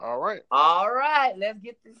All right. All right, let's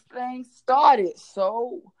get this thing started.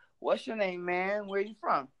 So, what's your name, man? Where you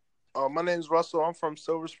from? My name's Russell. I'm from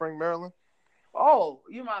Silver Spring, Maryland. Oh,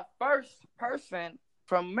 you're my first person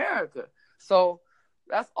from America. So,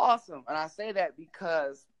 that's awesome. And I say that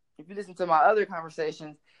because if you listen to my other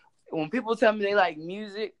conversations, when people tell me they like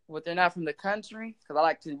music, but they're not from the country, because I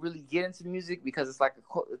like to really get into music because it's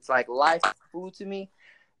like life food to me.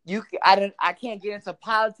 I can't get into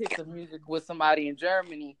politics of music with somebody in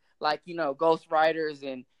Germany, like ghostwriters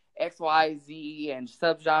and XYZ and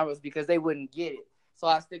subgenres, because they wouldn't get it. So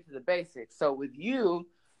I stick to the basics. So with you,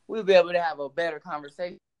 we'll be able to have a better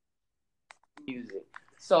conversation with music.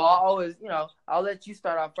 So I'll let you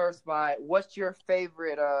start off first by what's your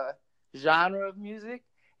favorite genre of music,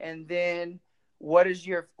 and then who are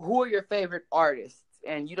your favorite artists?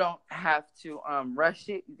 And you don't have to rush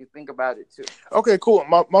it. You can think about it too. Okay, cool.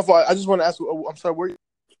 My fault. I just want to ask. I'm sorry. Where you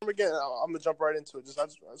from again? I'm gonna jump right into it.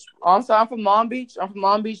 Oh, I'm sorry. I'm from Long Beach.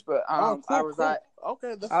 But Oh, cool, I reside. Cool.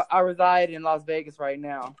 Okay, I reside in Las Vegas right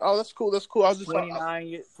now. Oh, that's cool. That's cool. I was just 29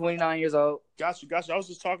 years old. Got you. I was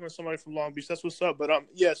just talking to somebody from Long Beach. That's what's up. But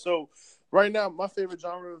yeah. So right now, my favorite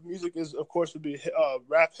genre of music would be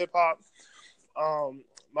rap, hip hop.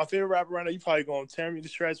 My favorite rapper right now, you probably gonna tear me to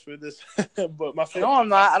shreds for this, but my favorite. No, I'm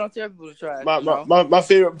not. I don't tear people to shreds. My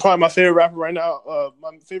favorite rapper right now,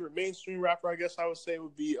 my favorite mainstream rapper, I guess I would say,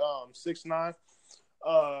 would be 6ix9ine.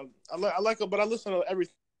 I like him, but I listen to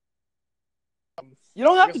everything. You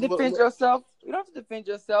don't have to defend yourself. You don't have to defend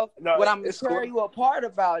yourself. No, what I'm tearing you apart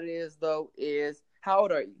about is how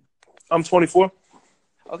old are you? I'm 24.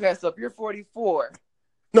 Okay, so if you're 44.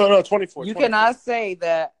 No, 24. You cannot say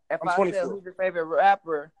that if I 24. said who's your favorite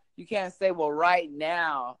rapper, you can't say, well, right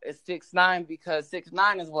now it's 6ix9ine because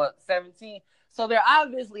 6ix9ine is 17. So there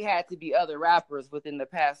obviously had to be other rappers within the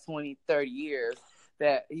past 20, 30 years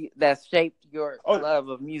that shaped your love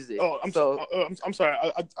of music. Oh, I'm sorry.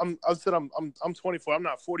 I said I'm 24. I'm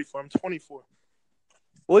not 44. I'm 24.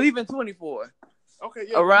 Well, even 24. Okay,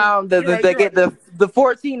 yeah. Around the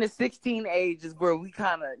 14 to 16 age is where we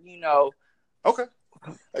kind of Okay.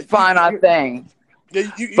 Find our thing. Yeah,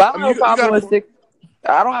 but I don't have a problem with six.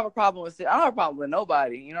 I don't have a problem with I don't have a problem with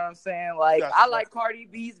nobody. You know what I'm saying? Like, I like Cardi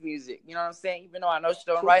B's music. You know what I'm saying? Even though I know she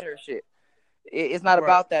don't write her shit. It's not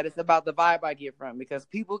about that. It's about the vibe I get from, because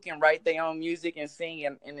people can write their own music and sing,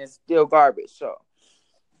 and it's still garbage. So.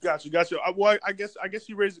 Got you. Well, I guess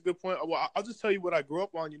you raised a good point. Well, I'll just tell you what I grew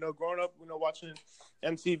up on. Growing up, watching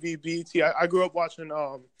MTV, BET. I grew up watching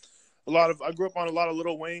I grew up on a lot of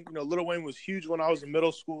Lil Wayne. Lil Wayne was huge when I was in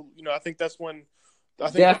middle school. I think that's when the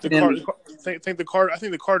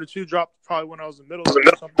Carter 2 dropped probably when I was in middle school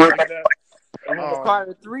or something like that. And when the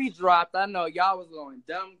Carter 3 dropped, I know y'all was going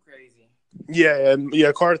dumb crazy.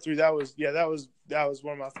 Yeah, Carter 3. That was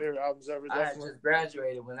one of my favorite albums ever. I had just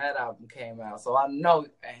graduated when that album came out, so I know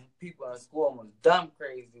people in school went dumb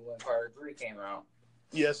crazy when Carter 3 came out.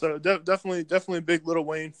 Yeah, so definitely a big Lil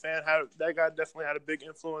Wayne fan. That guy definitely had a big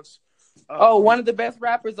influence. One of the best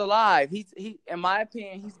rappers alive. He, in my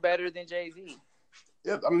opinion, he's better than Jay-Z.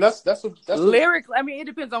 Yeah, I mean that's lyrically. I mean, it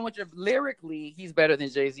depends on what you're lyrically. He's better than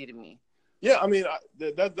Jay-Z to me. Yeah, I mean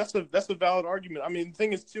that's a valid argument. I mean, the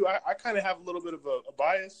thing is too, I kind of have a little bit of a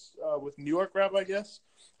bias with New York rap, I guess.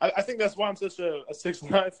 I think that's why I'm such a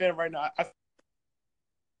 6ix9ine fan right now. I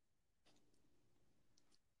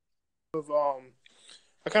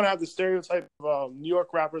kind of have the stereotype of New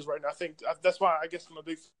York rappers right now. I think that's why I guess I'm a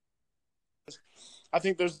big. I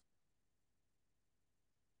think there's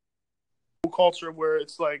a culture where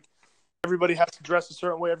it's like everybody has to dress a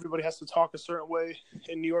certain way, everybody has to talk a certain way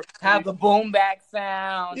in New York. Have the boom back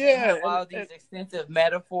sound. Yeah, all these extensive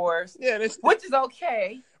metaphors. Yeah, which is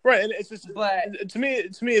okay. Right, and it's just, but to me,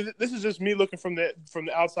 this is just me looking from the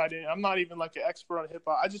outside in. I'm not even like an expert on hip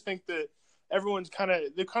hop. I just think that everyone's kind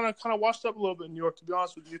of washed up a little bit in New York, to be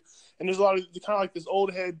honest with you. And there's a lot of kind of like this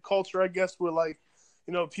old head culture, I guess, where like,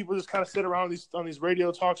 people just kind of sit around on these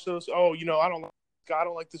radio talk shows. Oh, I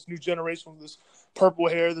don't like this new generation with this purple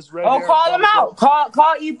hair, this red hair. Oh, call him out.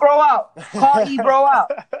 Call Ebro out. Call Ebro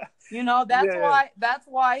out. That's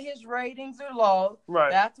why his ratings are low.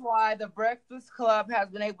 Right. That's why the Breakfast Club has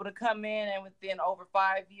been able to come in and within over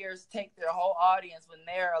 5 years take their whole audience when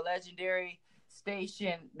they're a legendary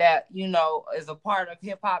station that is a part of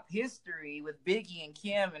hip hop history with Biggie and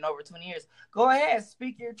Kim in over 20 years. Go ahead,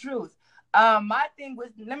 speak your truth. My thing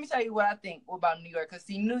was, let me tell you what I think about New York. Because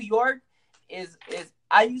see, New York is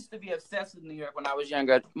I used to be obsessed with New York when I was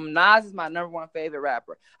younger. Nas is my number one favorite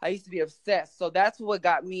rapper. I used to be obsessed. So that's what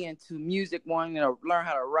got me into music, wanting to learn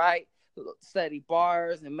how to write, study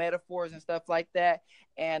bars and metaphors and stuff like that.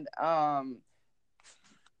 And I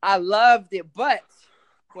loved it. But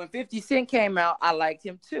when 50 Cent came out, I liked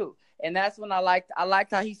him too. And that's when I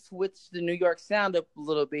liked how he switched the New York sound up a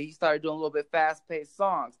little bit. He started doing a little bit fast-paced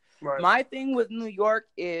songs. Right. My thing with New York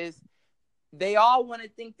is they all want to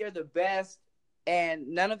think they're the best, and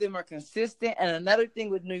none of them are consistent. And another thing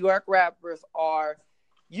with New York rappers are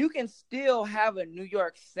you can still have a New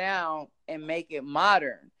York sound and make it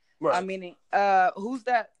modern. Right. I mean, who's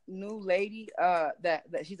that new lady? That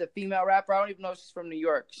she's a female rapper. I don't even know if she's from New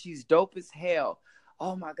York. She's dope as hell.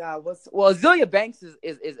 Oh my God, Azealia Banks is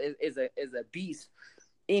a beast.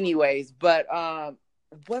 Anyways, but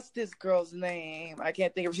what's this girl's name? I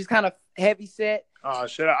can't think of. She's kind of heavy set.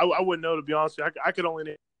 Shit, I wouldn't know, to be honest with you. I could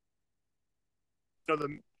only know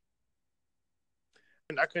them,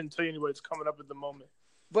 and I couldn't tell you anybody that's coming up at the moment.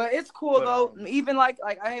 But it's cool though. Even like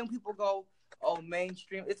I hate when people go, "Oh,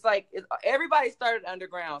 mainstream." It's like everybody started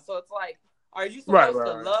underground, so it's like, are you supposed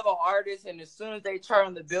to love an artist, and as soon as they turn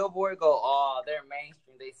on the Billboard, go, "Oh, they're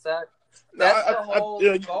mainstream, they suck"? That's the whole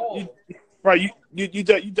goal. You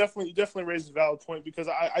definitely raised a valid point, because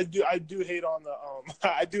I do hate on the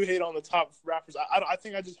I do hate on the top rappers. I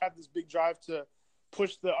think I just have this big drive to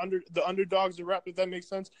push the underdogs of rap, if that makes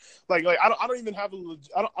sense. Like I don't even have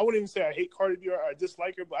I wouldn't even say I hate Cardi B or I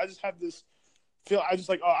dislike her, but I just have this feel. I just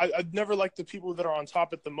like, I never like the people that are on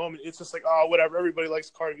top at the moment. It's just like, whatever, everybody likes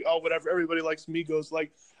Cardi B. Whatever, everybody likes Migos.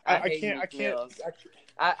 Like I can't.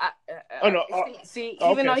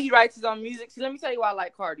 Even though he writes his own music, let me tell you why I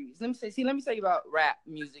like Cardi. Let me tell you about rap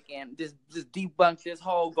music and just debunk this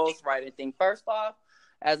whole ghostwriting thing. First off,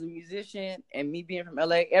 as a musician and me being from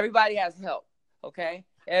LA, everybody has help. Okay,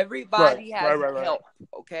 everybody has help.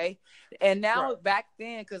 Okay, and now back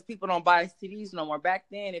then, because people don't buy CDs no more. Back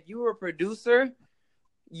then, if you were a producer,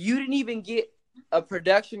 you didn't even get a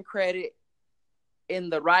production credit in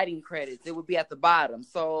the writing credits. It would be at the bottom.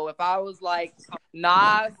 So if I was like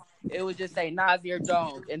Nas, it would just say Nasir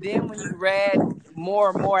Jones. And then when you read more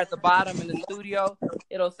and more at the bottom in the studio,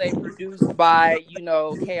 it'll say produced by,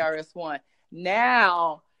 KRS-One.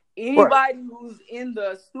 Now, anybody who's in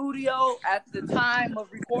the studio at the time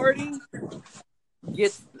of recording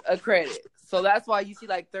gets a credit. So that's why you see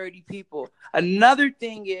like 30 people. Another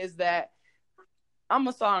thing is that I'm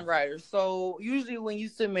a songwriter. So usually when you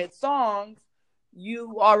submit songs,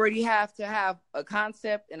 you already have to have a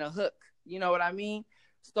concept and a hook. You know what I mean?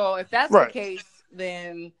 So if that's the case,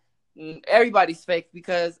 then everybody's fake,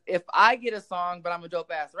 because if I get a song, but I'm a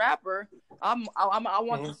dope ass rapper, I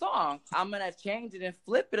want the song. I'm going to change it and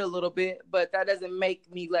flip it a little bit, but that doesn't make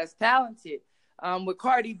me less talented. With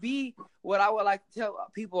Cardi B, what I would like to tell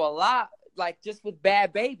people a lot, like just with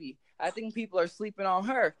Bad Baby, I think people are sleeping on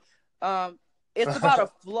her. It's about a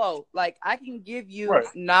flow. Like I can give you,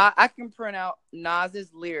 I can print out Nas's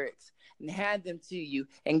lyrics and hand them to you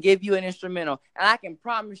and give you an instrumental. And I can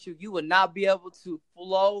promise you, you will not be able to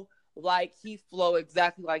flow like he flow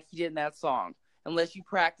exactly like he did in that song, unless you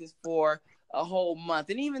practice for a whole month.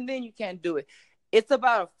 And even then you can't do it. It's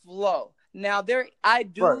about a flow. Now I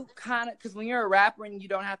do kind of, because when you're a rapper and you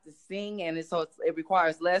don't have to sing, and it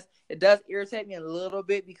requires less, it does irritate me a little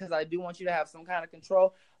bit, because I do want you to have some kind of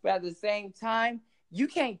control. But at the same time, you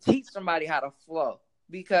can't teach somebody how to flow,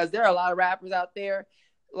 because there are a lot of rappers out there.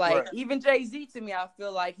 Like even Jay-Z, to me, I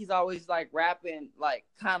feel like he's always like rapping like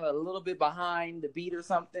kind of a little bit behind the beat or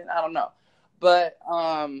something. I don't know. But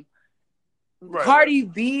Cardi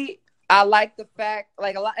B, I like the fact,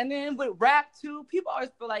 like a lot. And then with rap too, people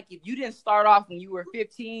always feel like if you didn't start off when you were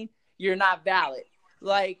 15, you're not valid.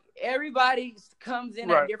 Like everybody comes in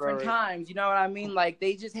at different times. You know what I mean? Like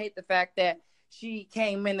they just hate the fact that she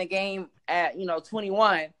came in the game at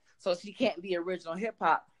 21, so she can't be original hip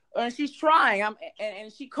hop. And she's trying.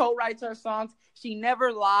 And she co-writes her songs. She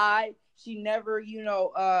never lied. She never,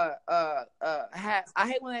 I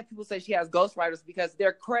hate when people say she has ghostwriters, because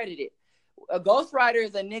they're credited. A ghostwriter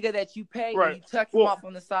is a nigga that you pay and you tuck him off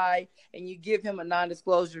on the side and you give him a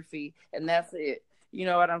non-disclosure fee, and that's it. You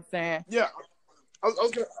know what I'm saying? Yeah, I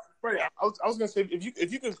was gonna say,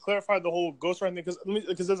 if you could clarify the whole ghostwriting thing,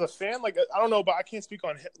 because as a fan, like I don't know, but I can't speak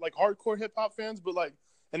on like hardcore hip hop fans, but like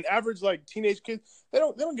an average like teenage kid, they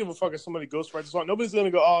don't give a fuck if somebody ghostwrites a song. Nobody's gonna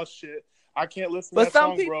go, oh shit, I can't listen to that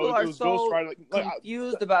song, bro. But some people are so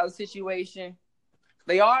confused about the situation.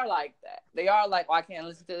 They are like that. They are like, I can't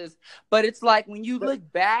listen to this. But it's like when you look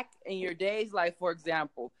back in your days, like, for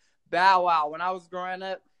example, Bow Wow, when I was growing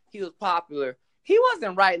up, he was popular. He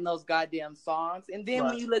wasn't writing those goddamn songs. And then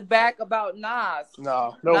when you look back about Nas,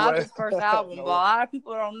 Nas's first album, a lot of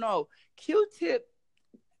people don't know, Q-Tip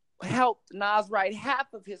helped Nas write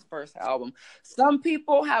half of his first album. Some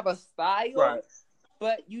people have a style,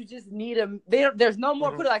 but you just need there's no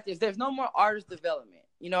more, put it like this, there's no more artist development.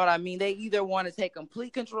 You know what I mean? They either want to take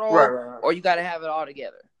complete control right. or you got to have it all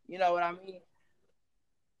together. You know what I mean?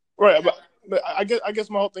 Right, but I guess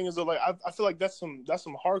my whole thing is that, like, I feel like that's some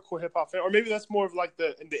hardcore hip hop fan, or maybe that's more of like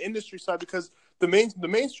the industry side, because the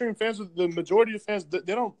mainstream fans, the majority of fans,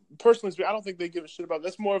 they don't, personally speaking, I don't think they give a shit about it.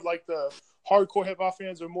 That's more of like the hardcore hip hop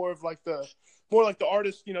fans, or more like the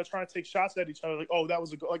artists, you know, trying to take shots at each other, like, oh, that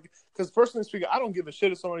was because personally speaking, I don't give a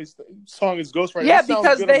shit if somebody's song is Ghostwriter. Yeah, that sounds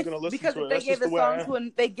because good, they I'm gonna listen because to if it. they That's gave just the the way I song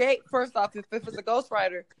am. they gave, first off, if it's a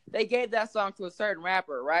ghostwriter, they gave that song to a certain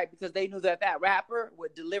rapper, right? Because they knew that rapper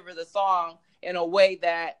would deliver the song in a way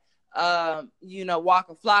that you know,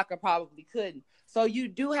 Waka Flocka probably couldn't. So you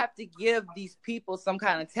do have to give these people some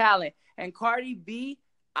kind of talent. And Cardi B,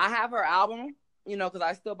 I have her album, you know, because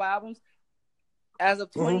I still buy albums. As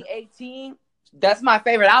of 2018, that's my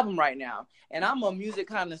favorite album right now. And I'm a music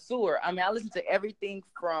connoisseur. I mean, I listen to everything,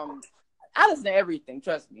 trust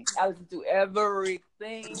me. I listen to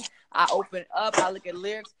everything. I open up, I look at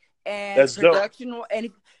lyrics and That's production. Dope. And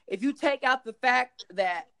if you take out the fact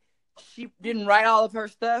that she didn't write all of her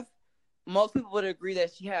stuff, most people would agree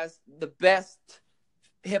that she has the best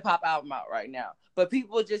hip hop album out right now. But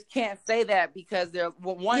people just can't say that because she's a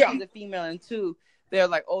female, and two, they're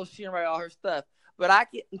like, oh, she didn't write all her stuff. But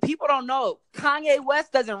people don't know. Kanye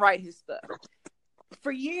West doesn't write his stuff.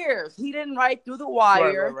 For years, he didn't write Through the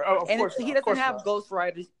Wire, right. Oh, and he doesn't have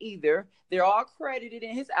ghostwriters either. They're all credited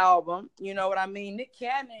in his album. You know what I mean? Nick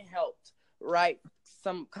Cannon helped write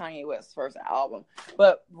some Kanye West's first album,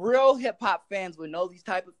 but real hip hop fans would know these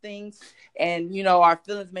type of things, and you know, our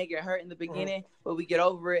feelings may get hurt in the beginning, but we get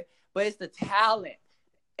over it. But it's the talent.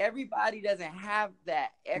 Everybody doesn't have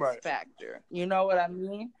that X factor. You know what I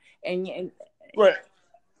mean? And right.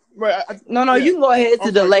 No, you can go ahead. It's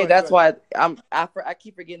a delay. That's why I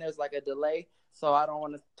keep forgetting there's like a delay, so I don't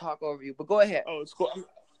want to talk over you. But go ahead. Oh, it's cool.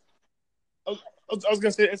 I was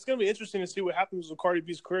gonna say it's gonna be interesting to see what happens with Cardi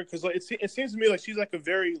B's career, because like it seems to me like she's like a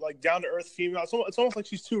very like down to earth female. It's almost like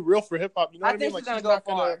she's too real for hip hop. You know what I mean? Like she's not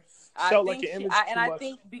gonna sell like an image too much. I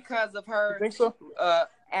think because of her, you think so?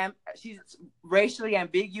 And she's racially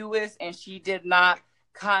ambiguous, and she did not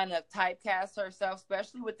kind of typecast herself,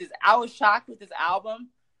 especially with this. I was shocked with this album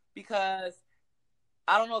because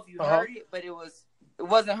I don't know if you heard it, but it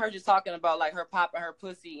wasn't her just talking about like her popping her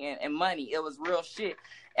pussy and money. It was real shit.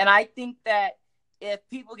 And I think that if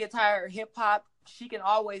people get tired of hip hop, she can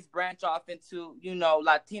always branch off into, you know,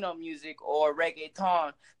 Latino music or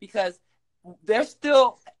reggaeton, because they're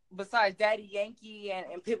still, besides Daddy Yankee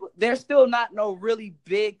and people, there's still not no really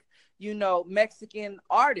big, you know, Mexican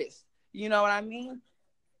artists. You know what I mean?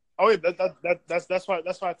 Oh yeah, that's why I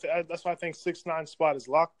think 6ix9ine spot is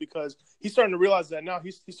locked, because he's starting to realize that now.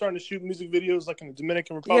 He's starting to shoot music videos like in the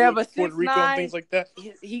Dominican Republic, Puerto Rico, and things like that.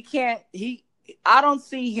 He can't. I don't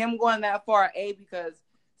see him going that far. Because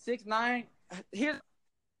 6ix9ine.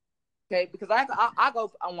 Because I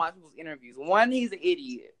go and watch people's interviews. One, he's an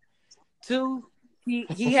idiot. Two, he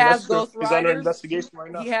has ghostwriters. He's under investigation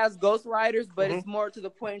right now. He has ghostwriters, but it's more to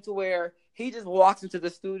the point to where he just walks into the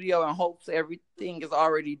studio and hopes everything is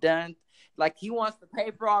already done. Like, he wants the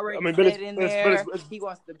paper already set in there. He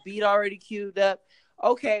wants the beat already queued up.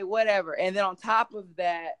 Okay, whatever. And then on top of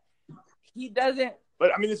that, he doesn't.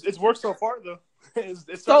 But I mean, it's worked so far though.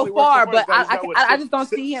 It's so far, but I just don't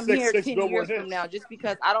see him here 10 years from now, just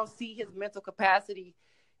because I don't see his mental capacity.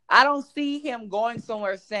 I don't see him going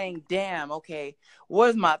somewhere saying, damn, okay, what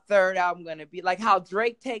is my third album going to be? Like how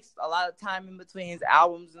Drake takes a lot of time in between his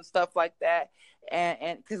albums and stuff like that.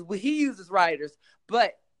 And because he uses writers,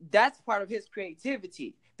 but that's part of his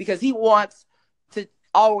creativity, because he wants to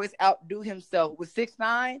always outdo himself. With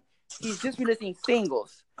 6ix9ine, he's just releasing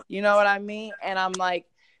singles. You know what I mean? And I'm like,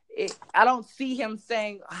 I don't see him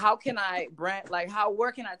saying, how can I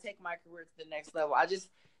where can I take my career to the next level?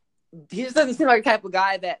 He just doesn't seem like the type of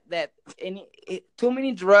guy that too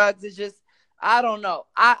many drugs. It's just, I don't know.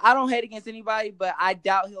 I don't hate against anybody, but I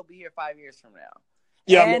doubt he'll be here 5 years from now.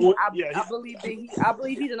 Yeah, and I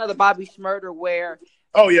believe he's another Bobby Shmurda, where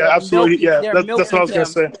absolutely. That's what I was gonna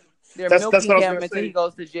say. They're milking him until he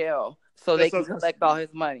goes to jail so they can collect all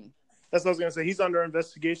his money. That's what I was gonna say. He's under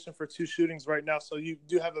investigation for 2 shootings right now, so you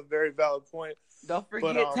do have a very valid point. Don't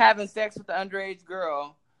forget having sex with the underage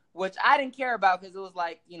girl, which I didn't care about because it was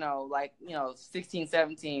like 16,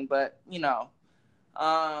 17. But yeah.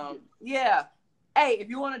 Hey, if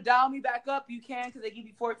you want to dial me back up, you can, because they give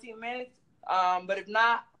you 14 minutes. But if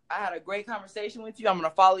not, I had a great conversation with you. I'm gonna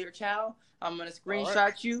follow your channel. I'm gonna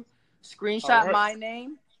screenshot you, my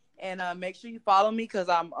name. And make sure you follow me, because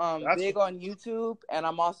I'm big on YouTube, and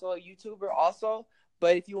I'm also a YouTuber also.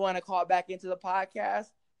 But if you want to call back into the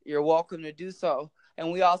podcast, you're welcome to do so.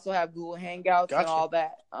 and we also have Google Hangouts Gotcha. and all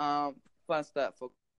that fun stuff.